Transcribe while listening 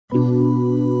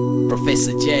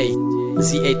Professor J,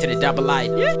 Zaiid to the double I,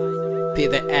 P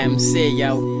the MC,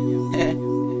 yo.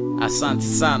 Asante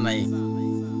sana.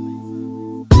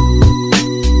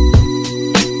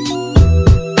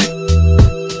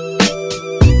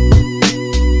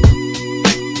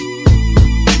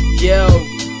 Yo,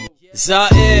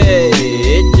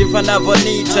 Zaiid, Jivana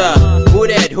Bonita.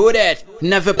 Who that?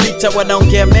 Never pita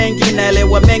wanaongea mengi,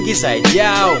 naelewa mengi zaidi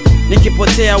yao.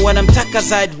 Nikipotea wanamtaka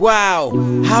zaidi wow.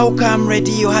 How come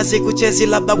radio hazikuchezi,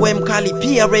 labda we mkali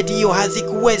pia radio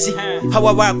hazikuwezi.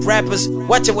 Hawa rap rappers,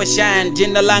 wacha wa shine.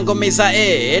 Jina langu mi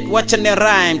Zaiid, wacha ni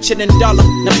rhyme. Chinin dollar,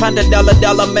 napanda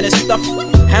dollar minute stuff.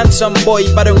 Handsome boy,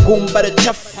 bado ngumu, bado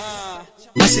chafu.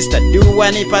 My sister do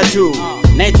anipa tu,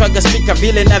 naitwaga speaker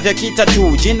vile navyokita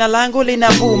tu. Jina langu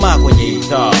linavuma kwenye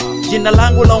ita, jina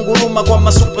langu launguruma kwa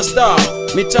masuperstar.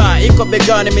 Mitaa iko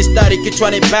begani, mistari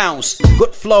kichwani bounce.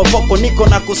 Good flow voko niko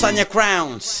na kusanya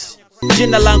crowns.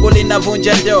 Jina langu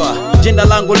linavunja ndoa, jina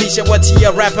langu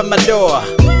lishawatia rapper madoa.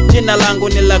 Jina langu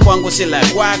ni la kwangu si la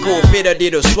kwako, fido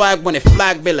dido swag mwenye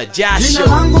flag bila jasho. Jina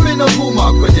langu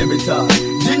linavuma kwenye mitaa,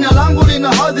 jina langu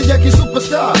lina hadhi ya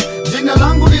kisuperstar. Jina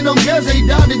langu linaongeza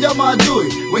idadi ya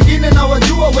maadui, wengine na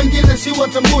wajua, wengine si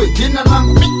watambui. Jina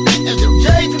langu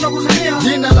J tunakusamia,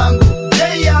 jina langu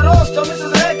J ya rosto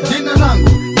misazeka. Jina langu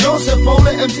Joseph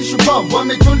Ole MC Shupavu,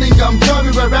 wametulinga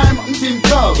mchawi wa rhyme mti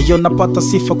mkavu. Iyo napata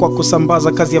sifa kwa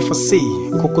kusambaza kazi ya fasihi,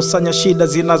 kukusanya shida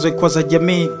zinazoikwaza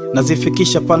jamii,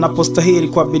 nazifikisha panapostahili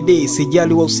kwa bidii.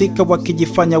 Sijali wahusika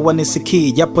wakijifanya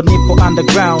wanisikii, japo nipo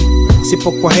underground,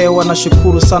 sipo kwa hewa.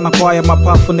 Nashukuru sana kwa haya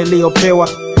mapafu niliopewa,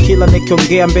 kila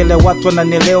nikiongea mbele watu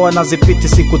wananielewa. Nazipiti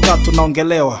siku 3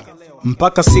 naongelewa,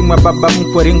 mpaka simu ya baba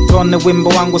mkwe ringtone. Wimbo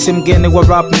wangu si mgeni wa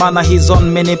rap, mana his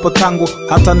on menipo tangu.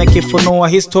 Hata nikifunua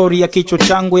historia kichwa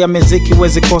changu ya muziki,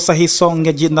 wezi kosa hii song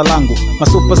ya jina langu.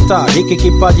 Masuperstar, hiki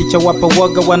kipaji cha wapa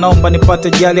waga, wanaomba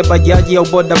nipate jali ya bajaji au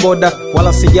boda boda.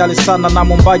 Wala sijali sana na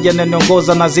mumbaji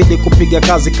ananiongoza, nazidi kupiga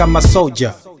kazi kama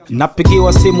soldier.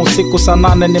 Napigiwa simu siku saa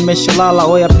 8 nimeshalala.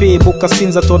 Oya pia buka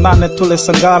Sinza tuonane tule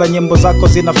sangara. Nyimbo zako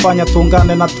zinafanya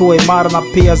tuungane na tuwe imara, na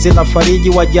pia zinafariji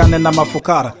wajane na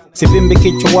mafukara. Sivimbi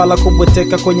kichwa wala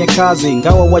kubweteka kwenye kazi,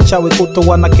 ingawa wachawi kuto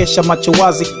wanakesha macho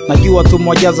wazi. Najua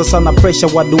tumewajaza sana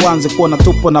pressure waduanzi, kuona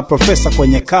tupo na profesa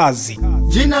kwenye kazi.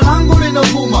 Jina langu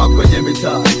linavuma kwenye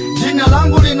mitaa, jina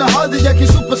langu lina hadhi ya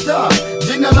kisuperstar.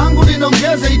 Jina langu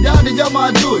linaongeza idadi ya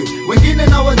maadui, wengine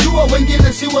na wajua,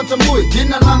 wengine si watambui.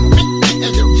 Jina langu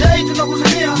J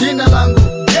tunakusamia, jina langu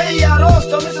J ya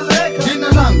rosto misazeka. Jina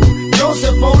langu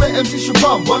Joseph Ole MC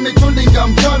Shupavu, wametulinga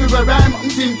mchawi wa rhyme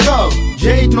mti mkavu.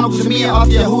 J tunakusamia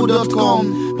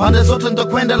afyahoo.com, pande zote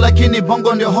nitakwenda lakini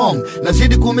bongo ndio home.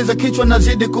 Nazidi kuumiza kichwa,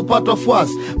 nazidi kupata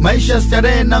fuasi, maisha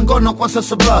starehe na ngono kwa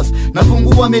sasa blast.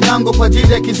 Nafungua milango kwa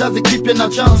ajili ya kizazi kipya, na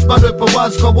chance bado ipo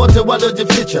wazi kwa wote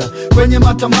waliojificha. Kwenye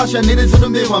matamasha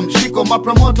nilizodumiwa mshiko,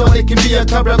 mapromoto walikimbia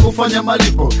kabla kufanya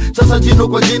malipo. Sasa jino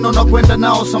kwa jino na kwenda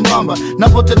nao sambamba,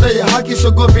 napotetea haki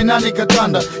sogopi nani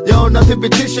katanda. Yao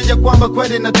nathibitisha ya kwamba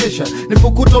kweli natisha, ni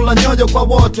fukuto la nyoyo kwa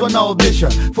wote wanaobisha.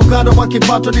 Fukara wa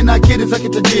kipato nina akili za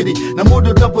kitajiri, na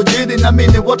muda utapojiri na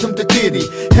mimi wote mtakiri.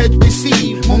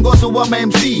 HBC mwongozo wa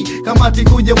MC, kamati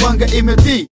kuja wanga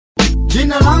imeti.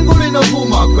 Jina langu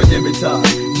linavuma kwenye mitaa,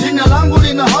 jina langu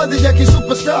lina hadhi ya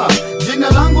kisuperstar. Jina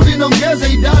langu linaongeza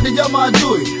idadi ya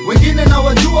maadui, wengine na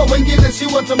wajua, wengine si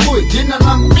watambui. Jina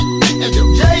langu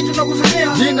J tunakusamia,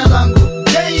 jina langu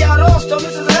J ya rosto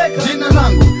misazeka. Jina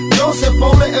langu Joseph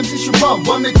Ole MC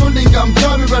Shupavu, wametulinga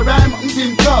mchawi wa rhyme mti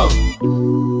mkavu.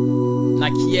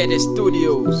 Nakiede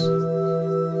Studios,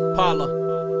 Pallah.